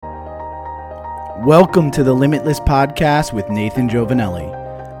Welcome to the Limitless Podcast with Nathan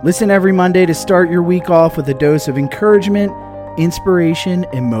Jovanelly. Listen every Monday to start your week off with a dose of encouragement, inspiration,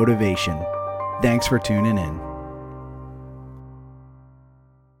 and motivation. Thanks for tuning in.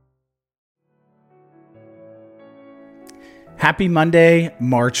 Happy Monday,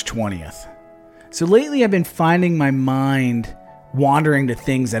 March 20th. So lately I've been finding my mind wandering to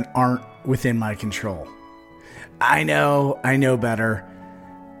things that aren't within my control. I know better,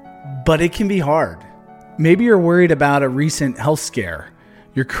 but it can be hard. Maybe you're worried about a recent health scare,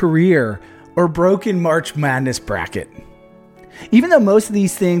 your career, or broken March Madness bracket. Even though most of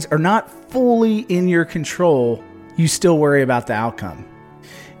these things are not fully in your control, you still worry about the outcome.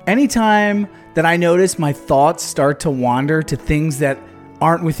 Anytime that I notice my thoughts start to wander to things that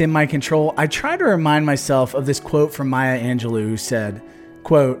aren't within my control, I try to remind myself of this quote from Maya Angelou who said,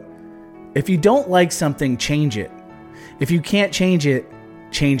 quote, "If you don't like something, change it. If you can't change it,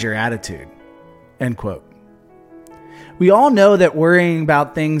 change your attitude." End quote. We all know that worrying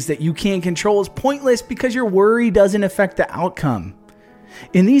about things that you can't control is pointless because your worry doesn't affect the outcome.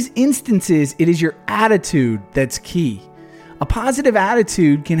 In these instances, it is your attitude that's key. A positive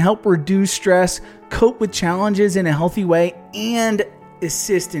attitude can help reduce stress, cope with challenges in a healthy way, and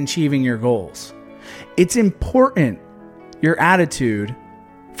assist in achieving your goals. It's important, your attitude,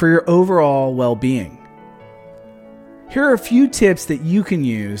 for your overall well-being. Here are a few tips that you can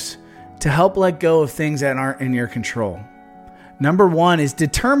use to help let go of things that aren't in your control. Number one is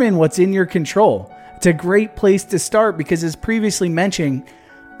determine what's in your control. It's a great place to start because, as previously mentioned,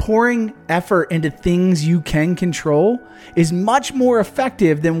 pouring effort into things you can control is much more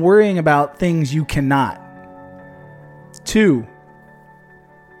effective than worrying about things you cannot. 2,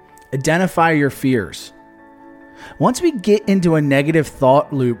 identify your fears. Once we get into a negative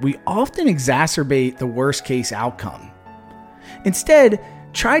thought loop, we often exacerbate the worst case outcome. Instead,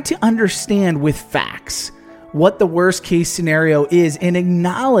 try to understand with facts what the worst case scenario is and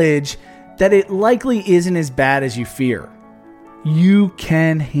acknowledge that it likely isn't as bad as you fear. You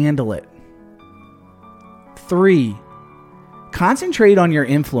can handle it. 3, concentrate on your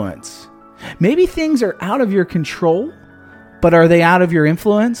influence. Maybe things are out of your control, but are they out of your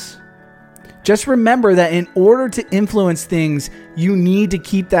influence? Just remember that in order to influence things, you need to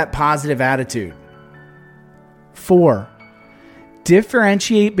keep that positive attitude. 4,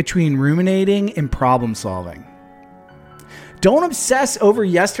 differentiate between ruminating and problem solving. Don't obsess over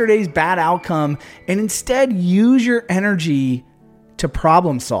yesterday's bad outcome and instead use your energy to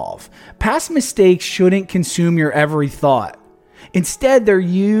problem solve. Past mistakes shouldn't consume your every thought. Instead, they're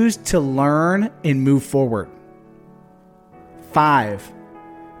used to learn and move forward. 5,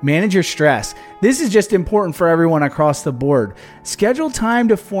 manage your stress. This is just important for everyone across the board. Schedule time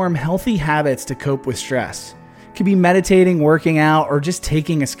to form healthy habits to cope with stress. It could be meditating, working out, or just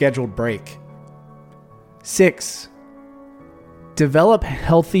taking a scheduled break. 6, develop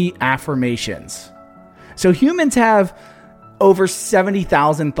healthy affirmations. So humans have over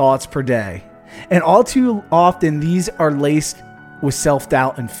 70,000 thoughts per day, and all too often these are laced with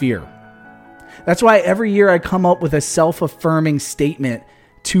self-doubt and fear. That's why every year I come up with a self-affirming statement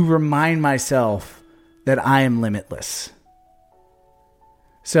to remind myself that I am limitless.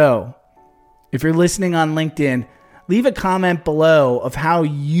 So, if you're listening on LinkedIn, leave a comment below of how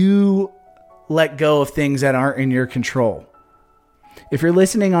you let go of things that aren't in your control. If you're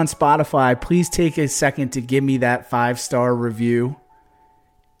listening on Spotify, please take a second to give me that 5-star review.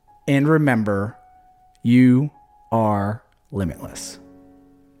 And remember, you are limitless.